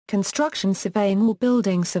Construction surveying or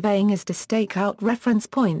building surveying is to stake out reference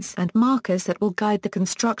points and markers that will guide the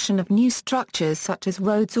construction of new structures such as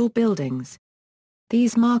roads or buildings.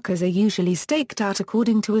 These markers are usually staked out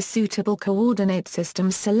according to a suitable coordinate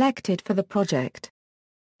system selected for the project.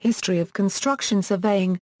 History of construction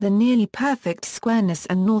surveying: the nearly perfect squareness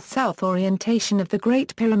and north-south orientation of the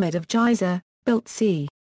Great Pyramid of Giza, built c.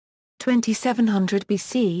 2700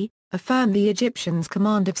 BC, affirmed the Egyptians'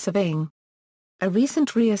 command of surveying. A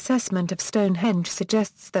recent reassessment of Stonehenge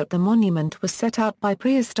suggests that the monument was set out by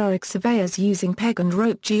prehistoric surveyors using peg and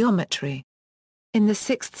rope geometry. In the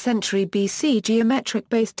 6th century BC,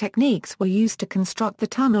 geometric-based techniques were used to construct the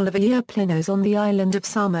tunnel of Eoplinos on the island of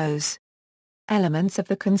Samos. Elements of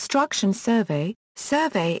the construction survey: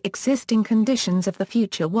 survey existing conditions of the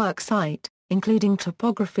future work site, including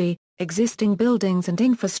topography, existing buildings and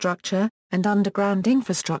infrastructure, and underground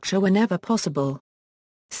infrastructure whenever possible.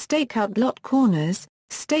 Stake out lot corners,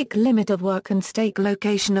 stake limit of work and stake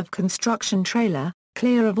location of construction trailer,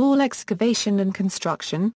 clear of all excavation and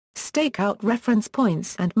construction, stake out reference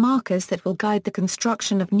points and markers that will guide the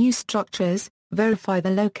construction of new structures, verify the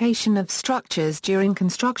location of structures during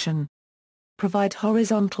construction. Provide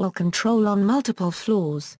horizontal control on multiple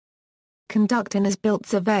floors. Conduct an as-built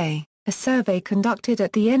survey, a survey conducted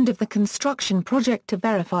at the end of the construction project to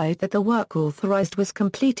verify that the work authorized was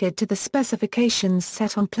completed to the specifications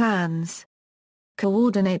set on plans.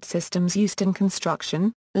 Coordinate systems used in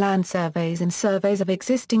construction: land surveys and surveys of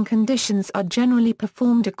existing conditions are generally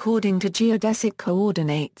performed according to geodesic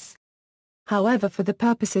coordinates. However, for the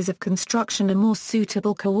purposes of construction, a more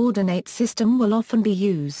suitable coordinate system will often be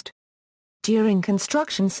used. During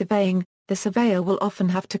construction surveying, the surveyor will often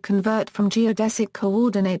have to convert from geodesic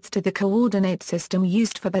coordinates to the coordinate system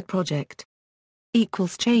used for that project.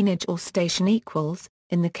 Chainage or station equals: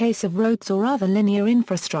 in the case of roads or other linear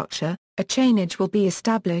infrastructure, a chainage will be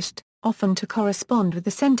established, often to correspond with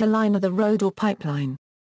the center line of the road or pipeline.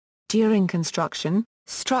 During construction,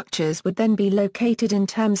 structures would then be located in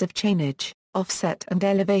terms of chainage, offset and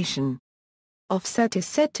elevation. Offset is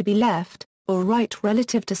said to be left or right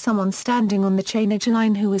relative to someone standing on the chainage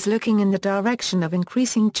line who is looking in the direction of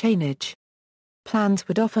increasing chainage. Plans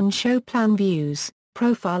would often show plan views,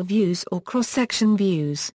 profile views or cross-section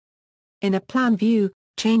views. In a plan view,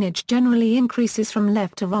 chainage generally increases from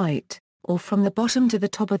left to right, or from the bottom to the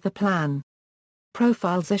top of the plan.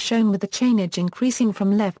 Profiles are shown with the chainage increasing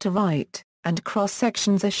from left to right, and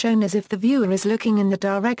cross-sections are shown as if the viewer is looking in the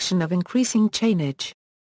direction of increasing chainage.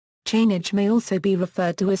 Chainage may also be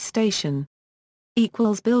referred to as station.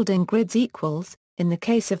 Building grids equals: in the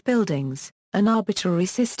case of buildings, an arbitrary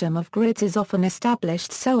system of grids is often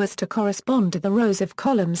established so as to correspond to the rows of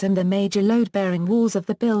columns and the major load-bearing walls of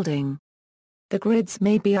the building. The grids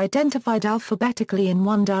may be identified alphabetically in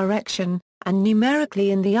one direction, and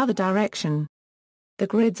numerically in the other direction. The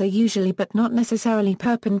grids are usually but not necessarily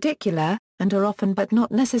perpendicular, and are often but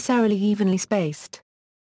not necessarily evenly spaced.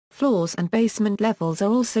 Floors and basement levels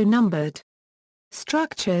are also numbered.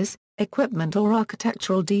 Structures, equipment or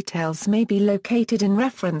architectural details may be located in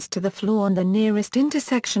reference to the floor on the nearest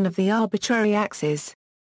intersection of the arbitrary axes.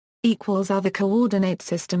 Other coordinate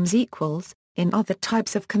systems equals: in other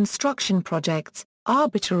types of construction projects,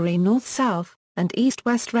 arbitrary north-south, and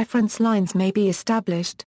east-west reference lines may be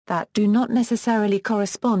established, that do not necessarily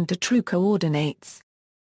correspond to true coordinates.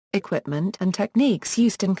 Equipment and techniques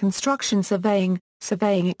used in construction surveying: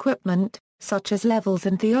 surveying equipment, such as levels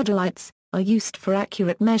and theodolites, are used for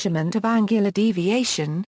accurate measurement of angular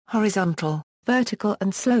deviation, horizontal, vertical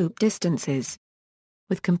and slope distances.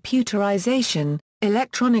 With computerization,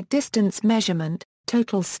 electronic distance measurement,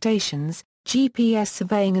 total stations, GPS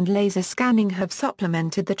surveying and laser scanning have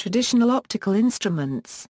supplemented the traditional optical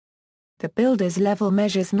instruments. The builder's level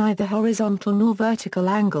measures neither horizontal nor vertical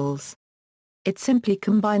angles. It simply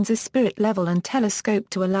combines a spirit level and telescope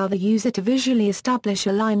to allow the user to visually establish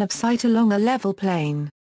a line of sight along a level plane.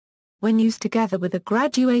 When used together with a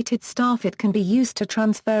graduated staff, it can be used to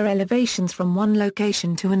transfer elevations from one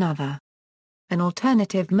location to another. An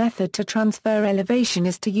alternative method to transfer elevation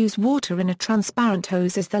is to use water in a transparent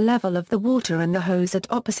hose, as the level of the water and the hose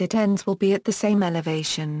at opposite ends will be at the same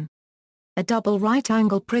elevation. A double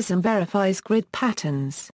right-angle prism verifies grid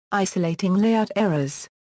patterns, isolating layout errors.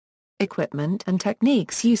 Equipment and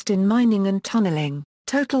techniques used in mining and tunneling: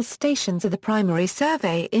 total stations are the primary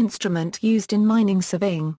survey instrument used in mining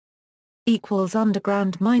surveying.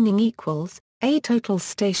 Underground mining equals: a total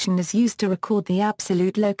station is used to record the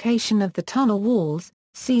absolute location of the tunnel walls,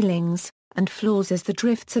 ceilings, and floors as the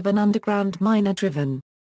drifts of an underground mine are driven.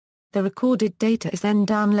 The recorded data is then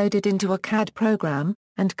downloaded into a CAD program,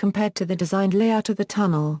 and compared to the designed layout of the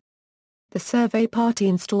tunnel. The survey party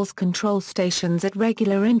installs control stations at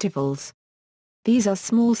regular intervals. These are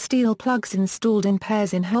small steel plugs installed in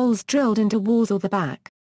pairs in holes drilled into walls or the back.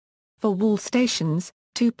 For wall stations,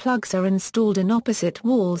 2 plugs are installed in opposite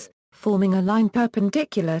walls, forming a line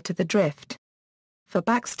perpendicular to the drift. For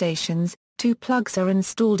back stations, 2 plugs are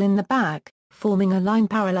installed in the back, forming a line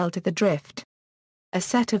parallel to the drift. A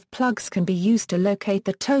set of plugs can be used to locate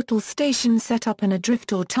the total station setup in a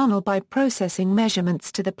drift or tunnel by processing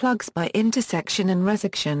measurements to the plugs by intersection and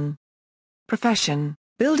resection. Profession.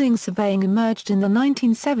 Building surveying emerged in the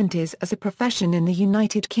 1970s as a profession in the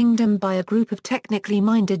United Kingdom by a group of technically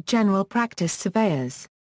minded general practice surveyors.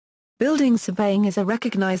 Building surveying is a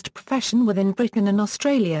recognised profession within Britain and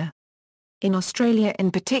Australia. In Australia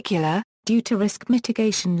in particular, due to risk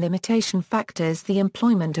mitigation limitation factors, the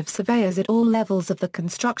employment of surveyors at all levels of the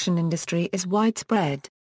construction industry is widespread.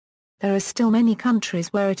 There are still many countries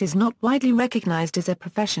where it is not widely recognised as a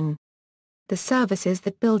profession. The services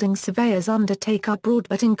that building surveyors undertake are broad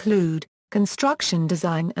but include construction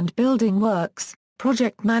design and building works,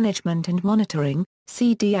 project management and monitoring,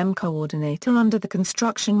 CDM coordinator under the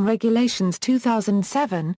Construction Regulations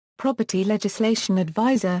 2007, property legislation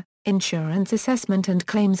advisor, insurance assessment and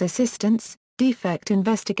claims assistance, defect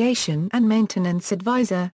investigation and maintenance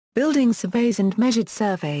advisor, building surveys and measured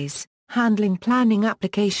surveys, handling planning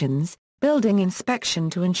applications, building inspection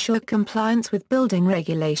to ensure compliance with building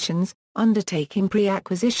regulations, undertaking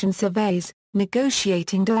pre-acquisition surveys,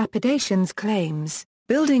 negotiating dilapidations claims.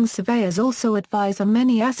 Building surveyors also advise on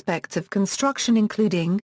many aspects of construction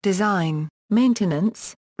including design,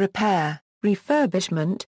 maintenance, repair,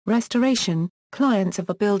 refurbishment, restoration. Clients of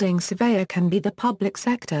a building surveyor can be the public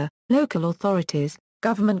sector, local authorities,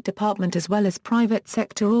 government department as well as private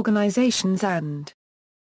sector organizations and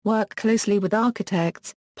work closely with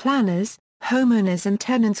architects, planners, homeowners and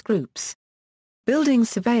tenants groups. Building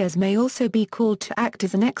surveyors may also be called to act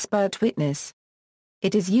as an expert witness.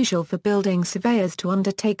 It is usual for building surveyors to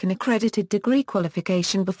undertake an accredited degree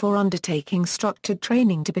qualification before undertaking structured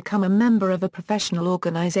training to become a member of a professional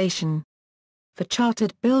organization. For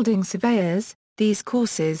chartered building surveyors, these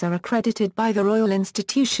courses are accredited by the Royal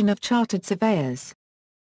Institution of Chartered Surveyors.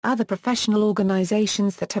 Other professional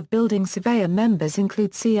organizations that have building surveyor members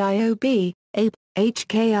include CIOB, APE,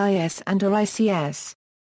 HKIS and RICS.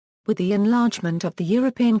 With the enlargement of the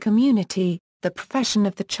European community, the profession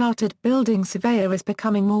of the chartered building surveyor is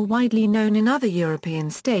becoming more widely known in other European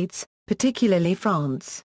states, particularly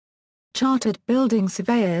France. Chartered building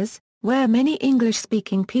surveyors, where many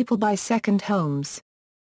English-speaking people buy second homes.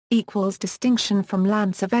 Distinction from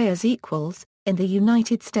land surveyors in the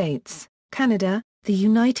United States, Canada, the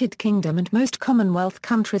United Kingdom and most Commonwealth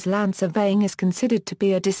countries land surveying is considered to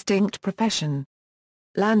be a distinct profession.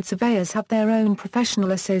 Land surveyors have their own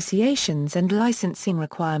professional associations and licensing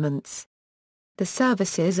requirements. The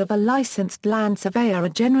services of a licensed land surveyor are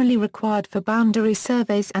generally required for boundary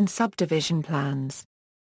surveys and subdivision plans.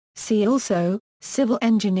 See also, civil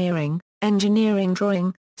engineering, engineering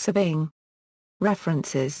drawing, surveying.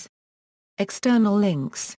 References. External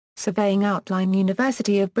links, Surveying Outline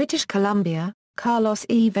University of British Columbia, Carlos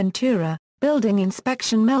E. Ventura, Building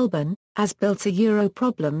Inspection Melbourne, As-Built Euro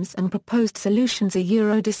Problems and Proposed Solutions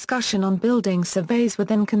Euro Discussion on Building Surveys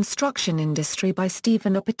Within Construction Industry by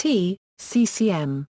Stephen Opati, CCM.